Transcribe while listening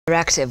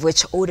directive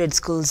which ordered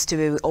schools to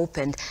be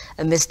reopened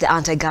amidst the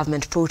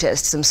anti-government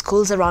protests. Some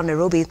schools around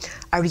Nairobi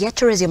are yet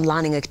to resume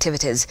learning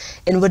activities.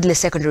 In Woodley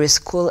Secondary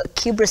School,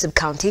 Kibra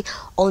Sub-County,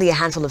 only a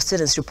handful of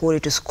students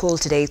reported to school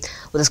today,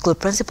 with the school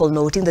principal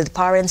noting that the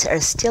parents are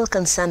still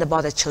concerned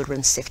about their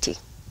children's safety.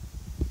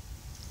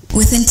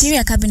 With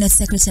Interior Cabinet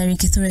Secretary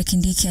Kithure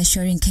Kindiki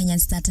assuring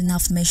Kenyans that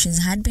enough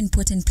measures had been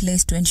put in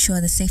place to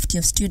ensure the safety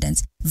of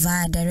students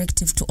via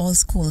directive to all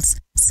schools,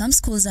 some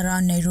schools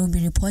around Nairobi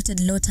reported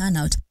low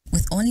turnout,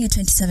 with only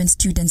 27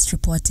 students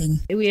reporting.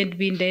 We had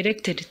been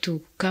directed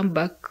to come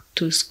back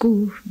to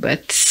school,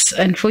 but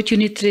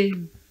unfortunately,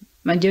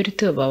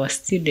 majority of our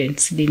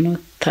students did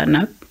not turn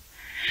up.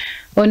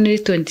 Only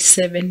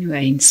 27 were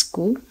in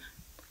school.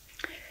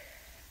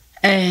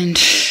 And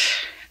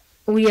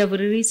we have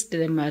released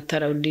them at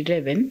around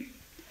 11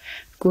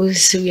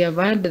 because we have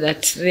heard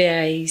that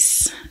there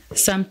is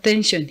some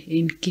tension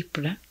in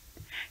Kibra,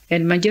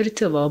 and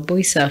majority of our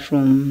boys are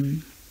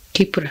from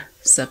Kibra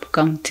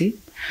sub-county.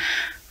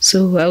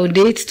 So I would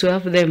hate to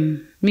have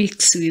them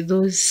mix with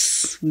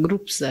those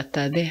groups that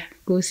are there,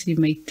 because you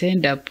might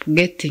end up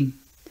getting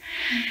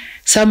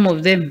some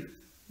of them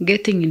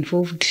getting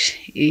involved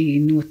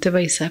in whatever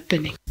is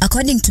happening.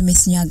 According to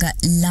Ms. Nyaga,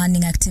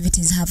 learning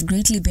activities have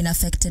greatly been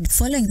affected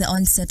following the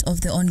onset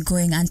of the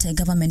ongoing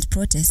anti-government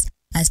protests,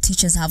 as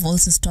teachers have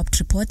also stopped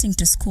reporting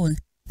to school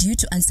due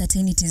to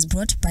uncertainties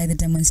brought by the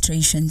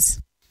demonstrations.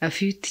 A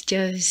few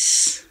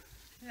teachers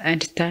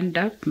had turned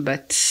up,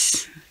 but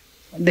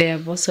they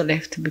have also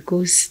left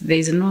because there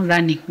is no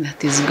learning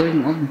that is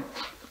going on.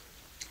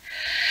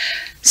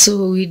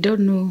 So we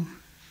don't know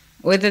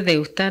whether they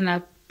will turn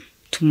up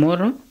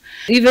tomorrow.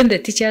 Even the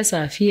teachers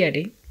are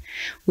fearing.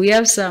 We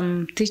have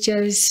some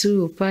teachers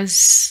who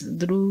pass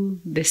through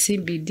the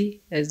CBD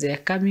as they are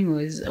coming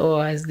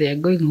or as they are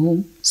going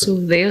home, so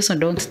they also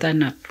don't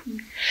turn up.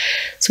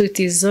 So it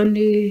is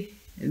only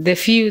the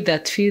few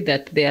that feel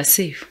that they are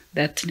safe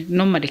that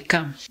normally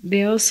come.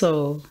 They are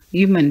also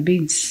human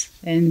beings,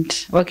 and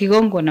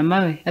wakigongwa na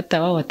mawe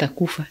hata wao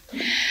watakufa.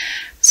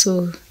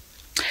 So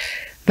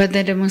but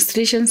the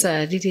demonstrations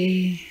are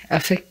really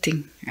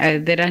affecting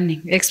the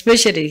running,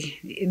 especially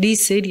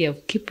this area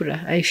of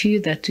Kibra. I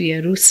feel that we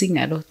are losing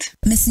a lot.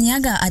 Ms.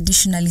 Nyaga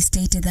additionally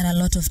stated that a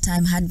lot of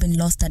time had been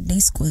lost at day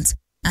schools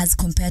as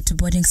compared to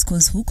boarding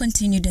schools, who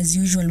continued as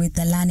usual with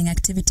their learning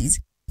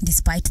activities,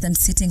 despite them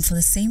sitting for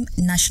the same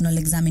national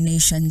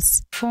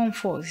examinations. Form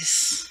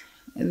 4s,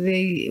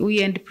 we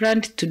had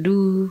planned to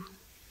do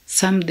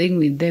something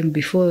with them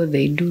before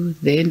they do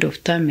the end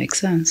of term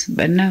exams,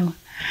 but now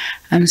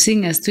I'm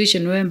seeing a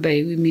situation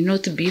whereby we may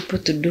not be able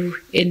to do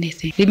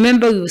anything.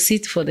 Remember, we will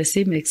sit for the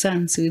same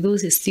exams with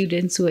those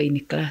students who are in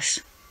class.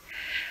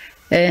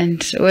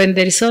 And when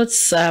the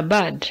results are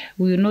bad,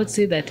 we will not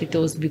say that it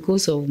was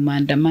because of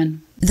maandamano.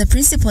 The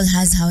principal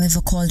has, however,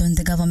 called on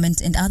the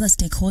government and other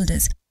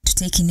stakeholders to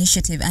take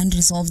initiative and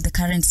resolve the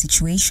current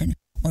situation,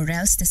 or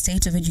else the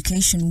state of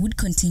education would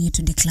continue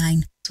to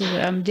decline. So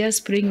I'm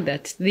just praying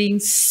that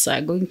things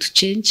are going to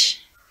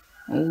change.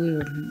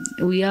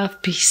 We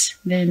have peace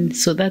then,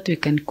 so that we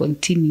can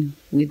continue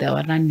with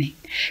our learning.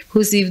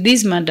 Because if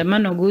this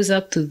maandamano goes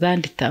up to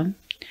third term,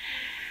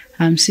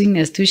 I'm seeing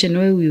a situation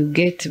where we will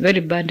get very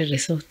bad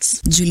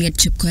results. Juliet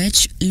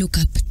Chipkoech, Look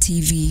Up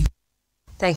TV.